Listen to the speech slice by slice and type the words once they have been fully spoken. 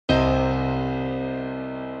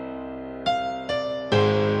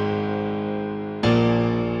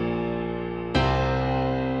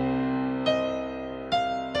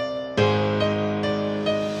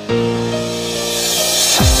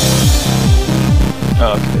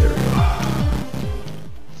Okay, there we go.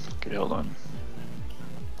 Okay, hold on.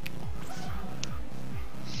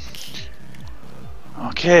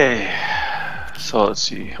 Okay, so let's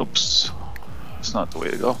see. Oops, it's not the way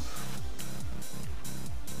to go.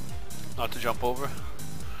 Not to jump over.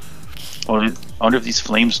 Oh, I wonder if these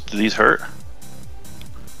flames, do these hurt?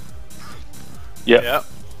 Yep. Yeah.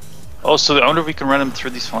 Oh, so I wonder if we can run them through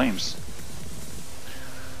these flames.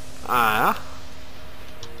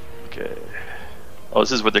 Okay. Oh,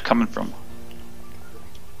 this is where they're coming from.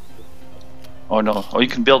 Oh no. Oh, you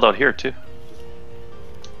can build out here too.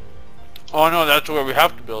 Oh no, that's where we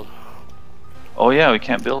have to build. Oh yeah, we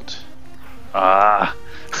can't build. Ah.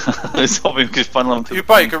 I was hoping we could funnel them through. You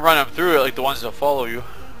probably could run them through it like the ones that follow you.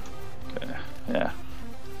 Okay. Yeah.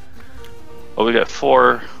 Oh, we got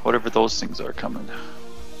 4, whatever those things are coming.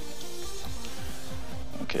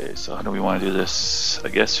 Okay, so how do we want to do this? I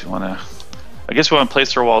guess we want to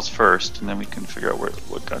place our walls first, and then we can figure out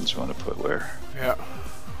what guns we want to put where. Yeah.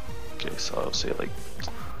 Okay, so I'll say like.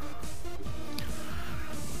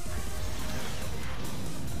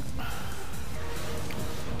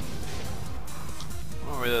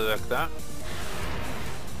 Oh, really like that?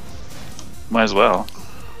 Might as well.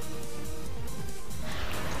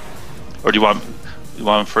 Or do you want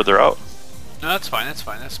them further out? No, that's fine. That's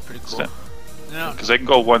fine. That's pretty cool. Yeah. Because I can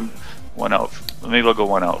go one out. Maybe I'll go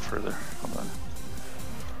one out further. Hold on.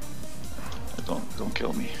 Don't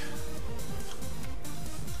kill me.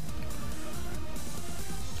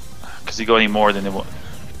 Because you go any more, then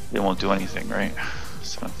they won't do anything, right?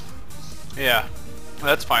 So. Yeah.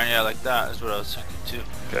 That's fine. Yeah, like that is what I was thinking too.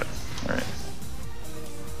 Okay. All right.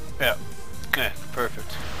 Yeah. Okay.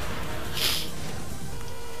 Perfect.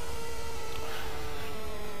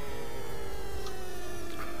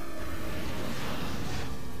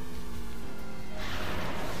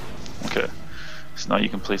 Okay. So now you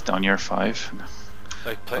can place down your 5.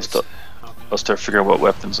 Like place. I'll start figuring out what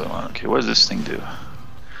weapons I want. Okay, what does this thing do?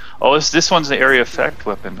 Oh, this one's the area effect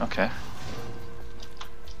weapon. Okay.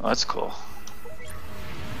 Oh, that's cool.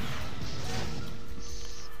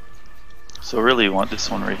 So really you want this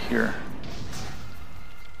one right here.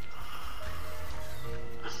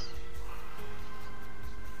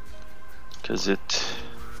 Because it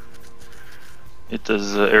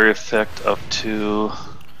does the area effect up to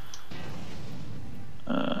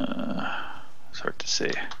it's hard to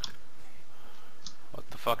say. What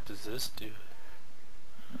the fuck does this do?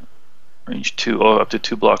 Range 2, oh, up to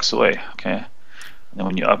 2 blocks away. Okay. And then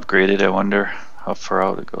when you upgrade it, I wonder how far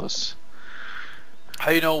out it goes. How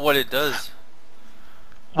do you know what it does?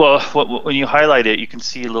 Well, when you highlight it, you can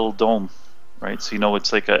see a little dome, right? So you know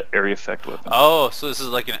it's like an area effect weapon. Oh, so this is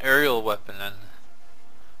like an aerial weapon then.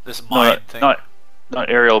 This mine thing. Not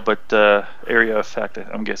aerial, but area effect,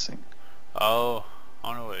 I'm guessing. Oh, I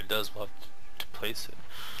don't know what it does. We'll have to place it.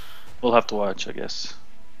 We'll have to watch, I guess.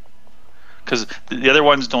 Because the other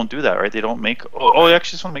ones don't do that, right? They don't make. Oh,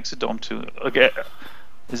 actually, this one makes a dome too. Okay,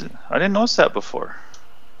 is it? I didn't notice that before.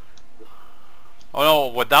 Oh no,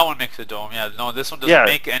 what that one makes a dome? Yeah, no, this one doesn't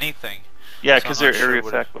make anything. Yeah, so because they're area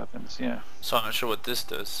effect weapons. Yeah. So I'm not sure what this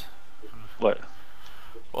does. What?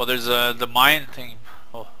 Well, there's the mine thing.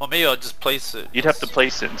 Well, maybe I'll just place it. You'd have to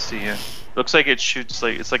place it and see. Yeah. Looks like it shoots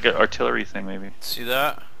like it's like an artillery thing, maybe. See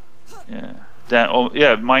that? Yeah. That. Oh,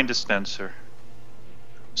 yeah. Mine dispenser.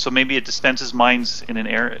 So maybe it dispenses mines in an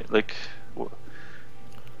area, like. Yeah,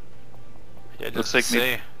 it looks doesn't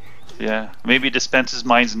like say. Yeah, maybe it dispenses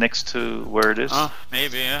mines next to where it is. Oh,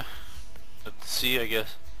 maybe, yeah. Let's see, I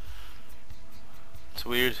guess. It's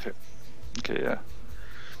weird. Okay, yeah.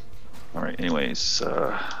 All right. Anyways,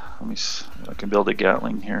 let me. I can build a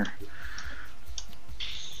Gatling here.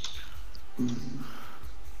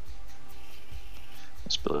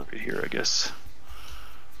 Let's build it right here, I guess.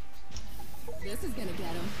 This is gonna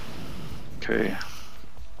get him. Okay.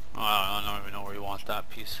 Oh, I don't even know where you want that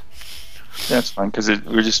piece. That's fine because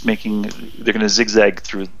we're just making. They're going to zigzag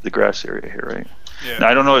through the grass area here, right? Yeah. Now,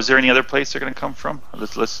 I don't know. Is there any other place they're going to come from?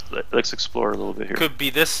 Let's explore a little bit here. Could be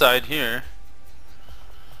this side here.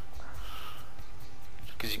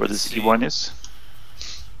 Where the Z1 is.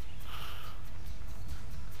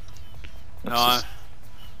 No, I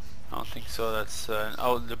don't think so. That's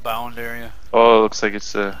out the bound area. Oh, it looks like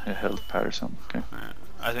it's a helipad or something. Okay. Yeah.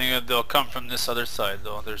 I think they'll come from this other side,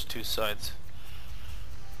 though. There's 2 sides.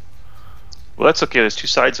 Well, that's okay. There's 2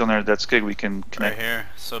 sides on there. That's good. We can connect. Right here.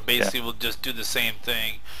 So basically, we'll just do the same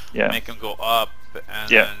thing. Yeah. Make them go up and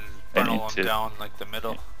then funnel them down like the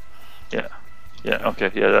middle. Yeah. Yeah.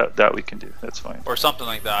 Okay. Yeah. That we can do. That's fine. Or something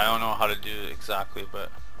like that. I don't know how to do it exactly,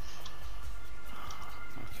 but.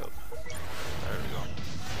 Okay. There we go.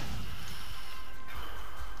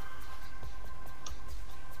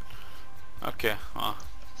 Okay. Well,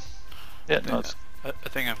 Yeah, no, it's I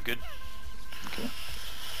think I'm good. okay.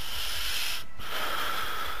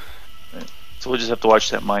 Right. So we'll just have to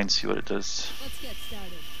watch that mine, see what it does. Let's get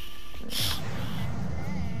started. Okay.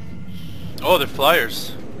 Oh, they're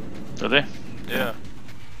flyers. Are they? Yeah.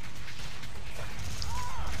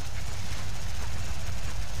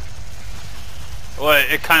 Well,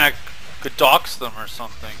 it kind of docks them or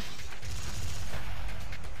something.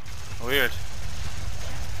 Weird.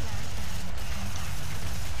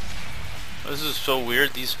 This is so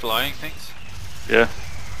weird, these flying things. Yeah.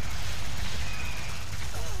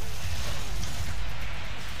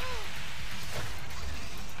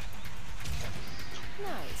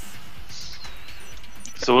 Nice.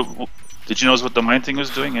 So, did you notice what the mine thing was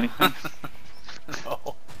doing? Anything?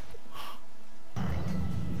 No.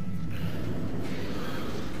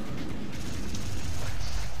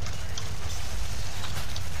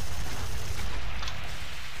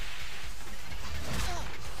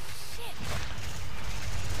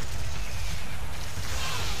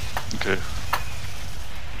 Okay.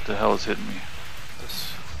 What the hell is hitting me?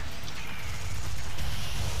 This.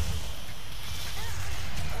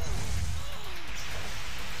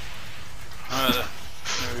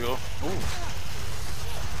 There we go. Ooh.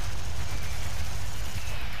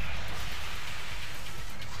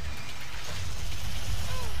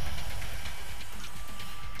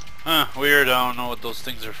 Huh, weird. I don't know what those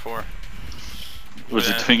things are for. Was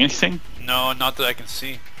Yeah. it doing anything? No, not that I can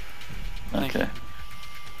see. Okay.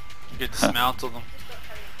 You could dismantle them.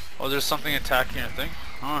 Oh, there's something attacking your thing?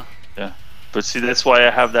 Huh. Yeah. But see, that's why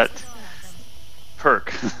I have that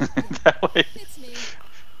perk. That way. It's me.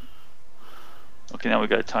 Okay, now we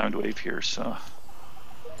got a timed wave here, so.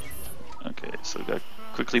 Okay, so we got to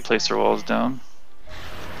quickly place our walls down.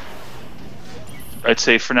 I'd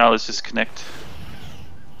say for now, let's just connect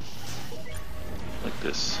like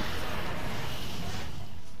this.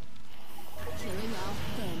 Killing off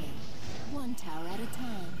vermin. One tower at a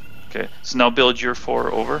time. Okay, so now build your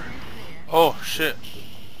 4 over. Oh, shit.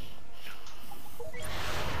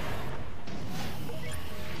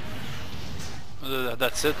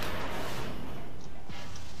 That's it.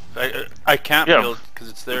 I can't build because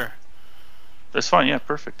it's there. That's fine, yeah,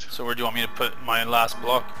 perfect. So where do you want me to put my last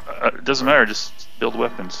block? It doesn't matter, just build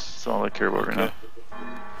weapons. That's all I care about right now.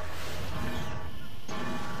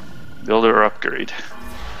 Build or upgrade.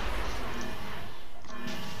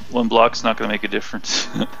 One block's not going to make a difference.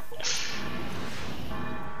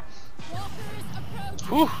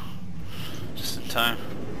 Whew. Just in time.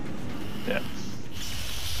 Yeah.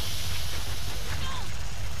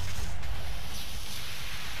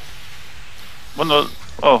 One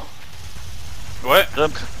of oh. What?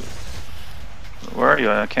 Where are you?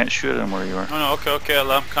 I can't shoot at him where you are. No, no, okay, I'll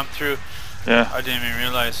let him come through. Yeah. I didn't even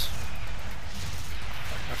realize.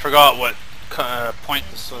 I forgot what point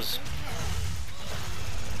this was.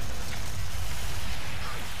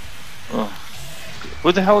 Oh.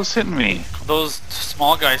 What the hell is hitting me? Those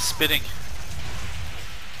small guys spitting.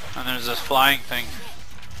 And there's this flying thing.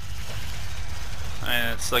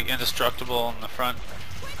 And it's like indestructible in the front.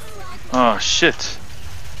 Oh shit.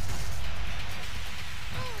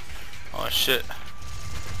 Oh shit.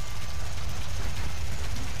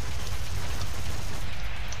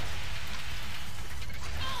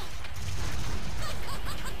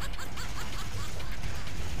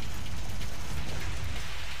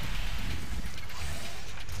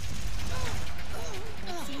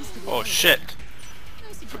 Oh shit.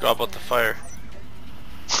 Forgot about the fire.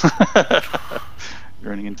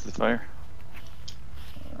 Running into the fire.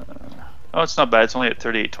 Oh, it's not bad. It's only at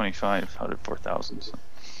 3825 out of 4,000. So.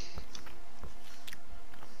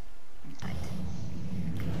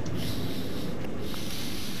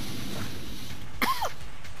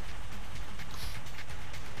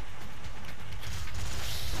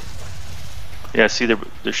 Yeah, see,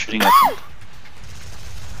 they're shooting at them.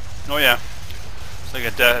 Oh yeah. It's like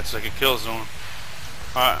a death. It's like a kill zone.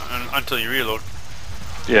 Until you reload.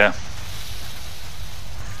 Yeah.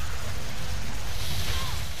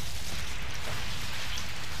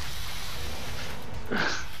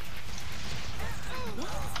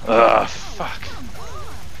 Fuck.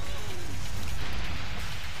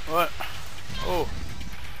 What? Oh.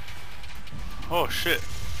 Oh shit.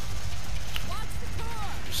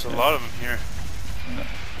 There's a lot of them here.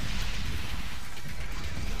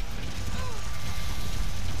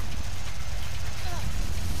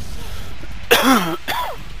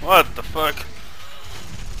 What the fuck?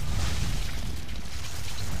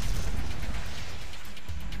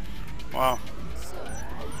 Wow.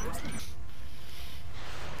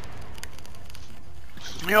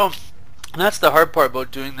 You know, that's the hard part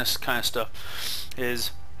about doing this kind of stuff,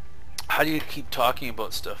 is How do you keep talking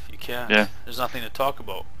about stuff? You can't. Yeah. There's nothing to talk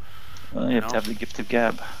about. Well, you have to have the gift of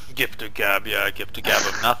gab. Gift of gab, yeah, gift of gab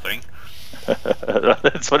of nothing.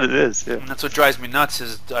 That's what it is. Yeah. And that's what drives me nuts.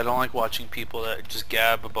 Is I don't like watching people that just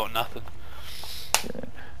gab about nothing. Yeah.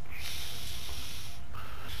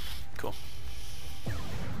 Cool.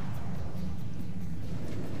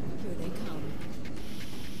 Here they come.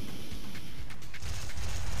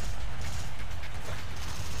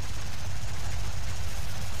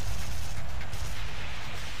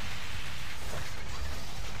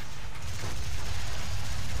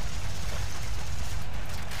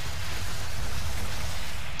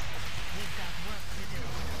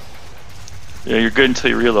 Yeah, you're good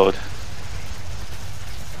until you reload.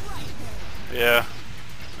 Yeah.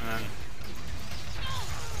 And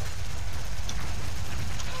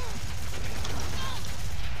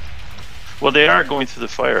Well, they are going through the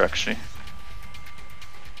fire, actually.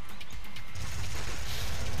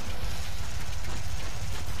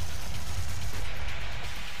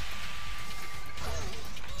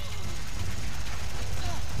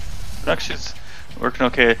 But actually, it's working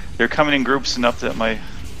okay. They're coming in groups enough that my...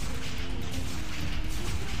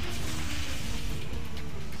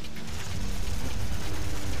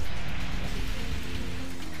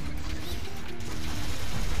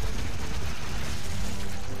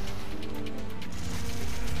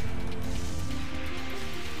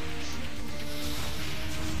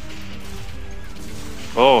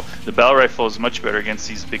 Oh, the battle rifle is much better against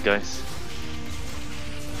these big guys.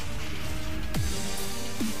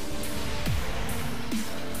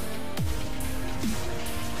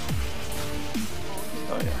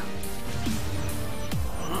 Oh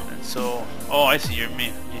yeah. and so, oh, I see. You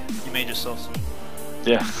made yourself some.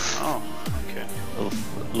 Yeah. Oh, okay.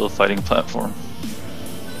 Little fighting platform.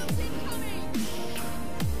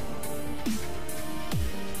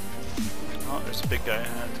 Oh, there's a big guy. I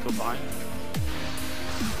have to go behind.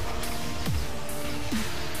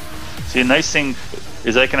 See, a nice thing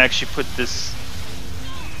is I can actually put this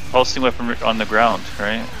pulsing weapon on the ground,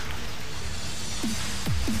 right?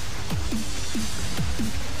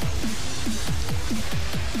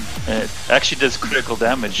 And it actually does critical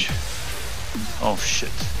damage. Oh shit.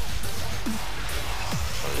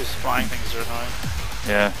 Oh, these flying things are annoying.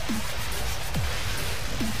 Yeah.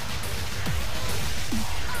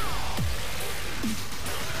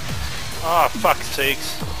 Oh, fuck's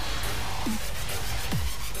sakes.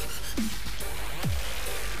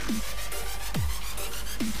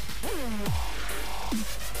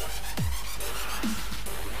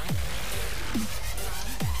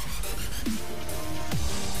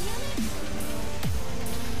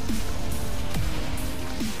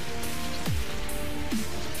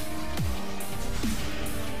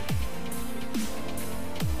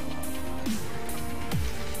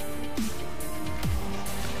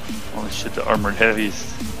 Holy shit, the armored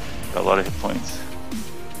heavies got a lot of hit points.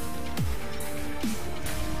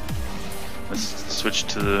 Let's switch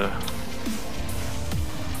to the...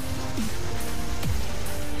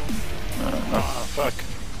 Oh, fuck.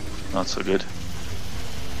 Not so good.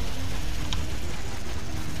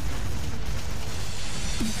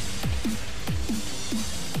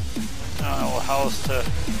 Well, how's to...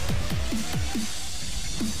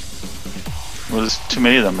 Well, there's too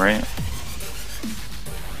many of them, right?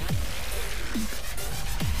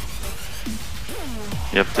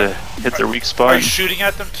 You have to hit their weak Are spot. you shooting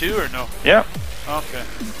at them too, or no? Yeah. Okay.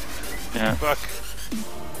 Yeah. Fuck.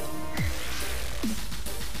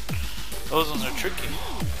 Those ones are tricky.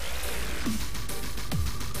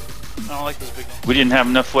 I don't like those big ones. We didn't have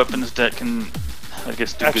enough weapons that can, I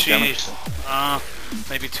guess, do good Actually, damage.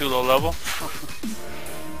 maybe too low level.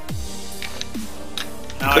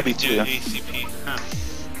 Now Could I be can too, do yeah. ACP. Huh.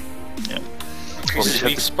 Yeah. Increases have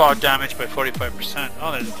weak to- spot damage by 45%.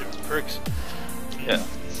 Oh, there's different perks. Yeah.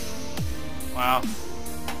 Wow.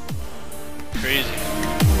 Crazy.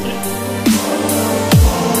 Yeah.